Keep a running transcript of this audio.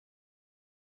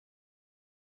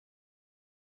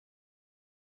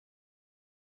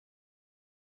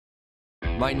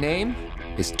My name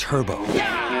is Turbo.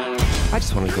 Yeah! I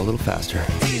just want to go a little faster.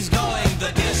 He's going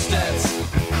the distance.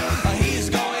 He's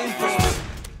going for...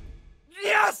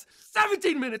 Yes!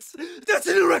 17 minutes! That's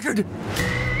a new record!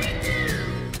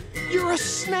 You're a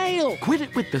snail. Quit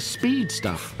it with the speed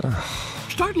stuff.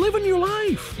 Start living your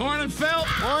life. Morning, Phil.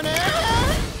 Morning.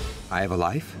 I have a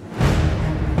life?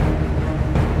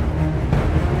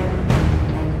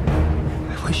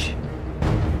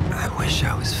 I wish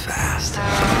I was fast.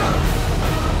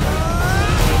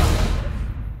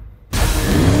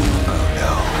 Oh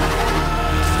no.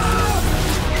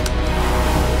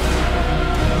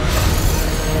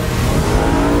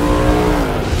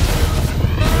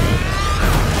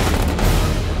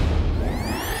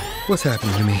 What's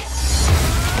happening to me?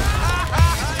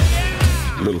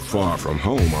 A little far from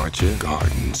home, aren't you?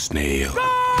 Garden snail.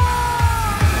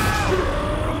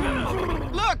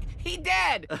 Look, he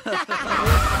dead.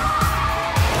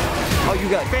 Oh, you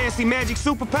got fancy magic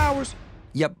superpowers?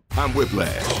 Yep. I'm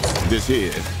Whiplash. This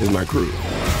here is my crew.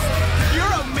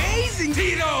 You're amazing,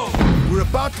 Tito. We're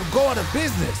about to go out of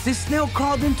business. This snail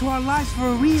crawled into our lives for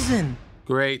a reason.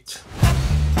 Great.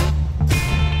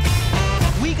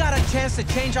 We got a chance to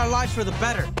change our lives for the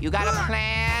better. You got a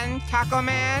plan, Taco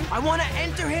Man? I want to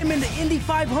enter him in the Indy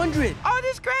 500. Oh,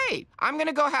 this is great. I'm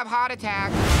gonna go have heart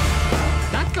attack.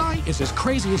 That guy is as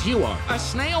crazy as you are. A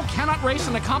snail cannot race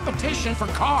in a competition for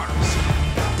cars.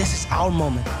 This is our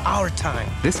moment, our time.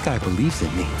 This guy believes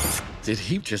in me. Did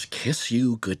he just kiss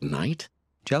you goodnight?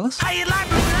 Jealous? How you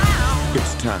like me now?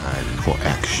 It's time for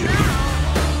action.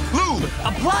 Lube!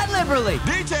 Apply liberally.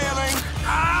 Detailing!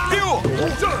 Fuel!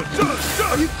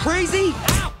 Are you crazy?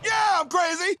 Yeah, I'm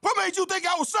crazy! What made you think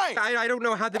I was sane? I don't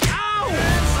know how to...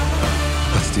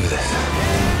 Let's do this.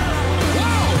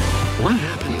 What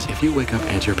happens if you wake up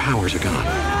and your powers are gone?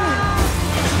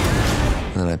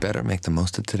 Then I better make the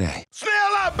most of today. Snail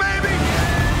out, baby!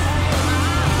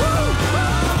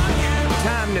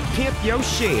 Time to pimp your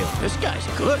shell. This guy's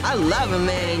good. I love a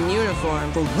man in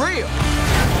uniform. For real.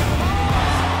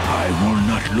 I will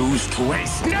not lose to a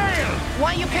snail.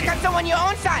 Why don't you pick up someone your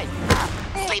own size?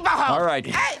 Sleep a hoe. All right.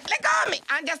 Hey, let go of me.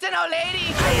 I'm just an old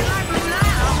lady. How you like me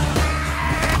now?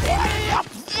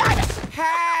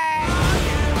 Hey.